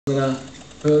that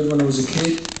I heard when I was a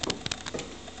kid, a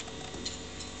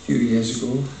few years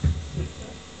ago.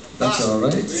 That's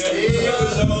alright.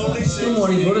 Don't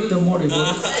worry about it, don't worry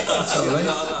about it. That's alright.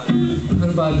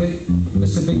 Heard by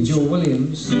Mr. Big Joe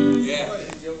Williams. Yeah.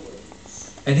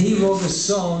 And he wrote a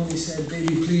song, he said,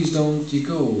 "Baby, please don't you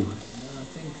go." And I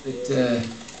think that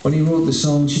when he wrote the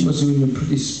song, she must have been a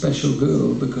pretty special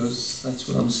girl, because that's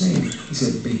what I'm saying. He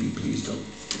said, "Baby, please don't."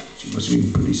 She must have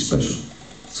been pretty special.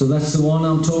 So that's the one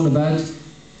I'm talking about.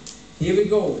 Here we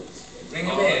go. Bring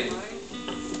him in.